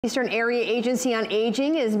Eastern Area Agency on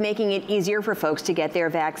Aging is making it easier for folks to get their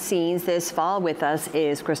vaccines this fall. With us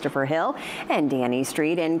is Christopher Hill and Danny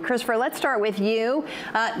Street. And Christopher, let's start with you.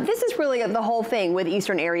 This is really the whole thing with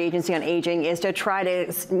Eastern Area Agency on Aging is to try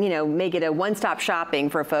to, make it a one-stop shopping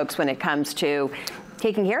for folks when it comes to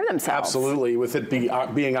taking care of themselves. Absolutely. With it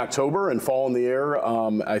being October and fall in the air,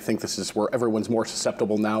 I think this is where everyone's more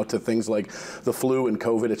susceptible now to things like the flu and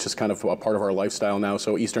COVID. It's just kind of a part of our lifestyle now.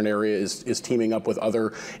 So Eastern Area is teaming up with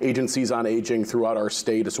other agencies on aging throughout our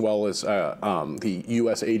state, as well as the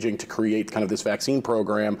U.S. Aging, to create kind of this vaccine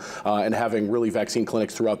program and having really vaccine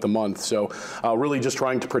clinics throughout the month. So really just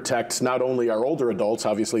trying to protect not only our older adults,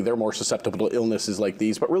 obviously they're more susceptible to illnesses like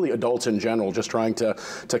these, but really adults in general, just trying to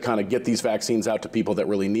kind of get these vaccines out to people that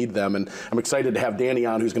really need them. And I'm excited to have Danny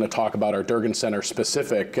on, who's going to talk about our Durgan Center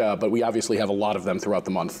specific, but we obviously have a lot of them throughout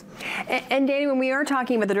the month. And Danny, when we are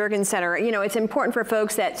talking about the Durgan Center, it's important for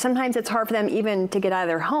folks that sometimes it's hard for them even to get out of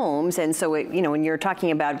their homes. And so, when you're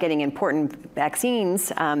talking about getting important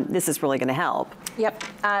vaccines, this is really going to help. Yep.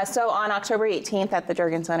 So on October 18th at the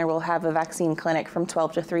Durgan Center, we'll have a vaccine clinic from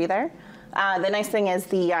 12 to 3 there. The nice thing is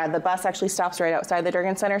the bus actually stops right outside the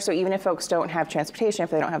Durgan Center, so even if folks don't have transportation, if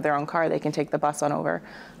they don't have their own car, they can take the bus on over.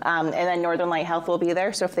 And then Northern Light Health will be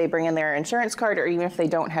there, so if they bring in their insurance card, or even if they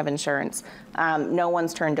don't have insurance, no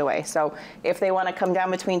one's turned away. So if they want to come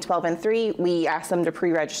down between 12 and 3, we ask them to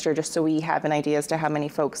pre-register just so we have an idea as to how many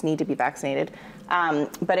folks need to be vaccinated.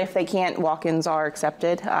 But if they can't, walk-ins are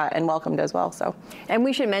accepted and welcomed as well. So. And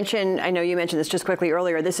we should mention, I know you mentioned this just quickly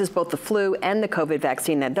earlier, this is both the flu and the COVID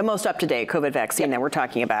vaccine, the most up-to-date COVID vaccine that we're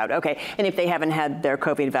talking about. Okay, and if they haven't had their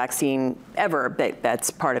COVID vaccine ever,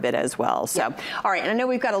 that's part of it as well. So, all right, and I know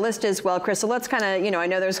we've got a list as well, Chris, so let's kind of, I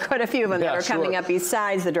know there's quite a few of them that are coming up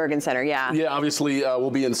besides the Durgan Center, Yeah, obviously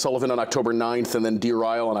we'll be in Sullivan on October 9th, and then Deer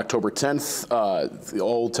Isle on October 10th, the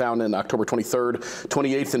Old Town on October 23rd,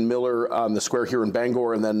 28th in Miller on the square here in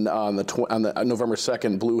Bangor, and then on the November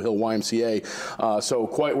 2nd, Blue Hill YMCA. So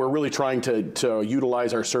we're really trying to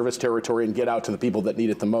utilize our service territory and get out to the people that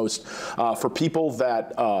need it the most. For people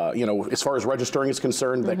that, as far as registering is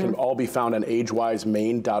concerned, that can all be found on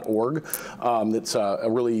agewisemaine.org. It's a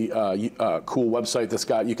really cool website that's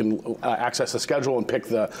got, you can access the schedule and pick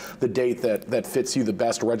the date that fits you the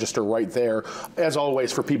best, register right there. As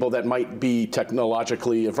always, for people that might be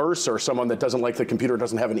technologically averse or someone that doesn't like the computer,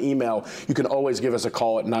 doesn't have an email, you can always give us a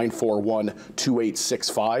call at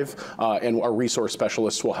 941-2865, and our resource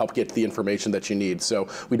specialists will help get the information that you need. So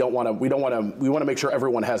we want to make sure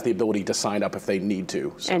everyone has the ability to sign up if they need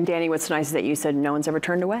to. So. And Danny, what's nice is that you said no one's ever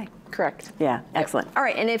turned away. Correct. Yeah, excellent. All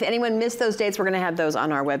right, and if anyone missed those dates, we're going to have those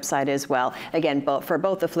on our website as well. Again, for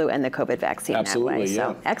both the flu and the COVID vaccine. Absolutely, that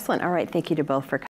way. So excellent. All right, thank you to both for coming.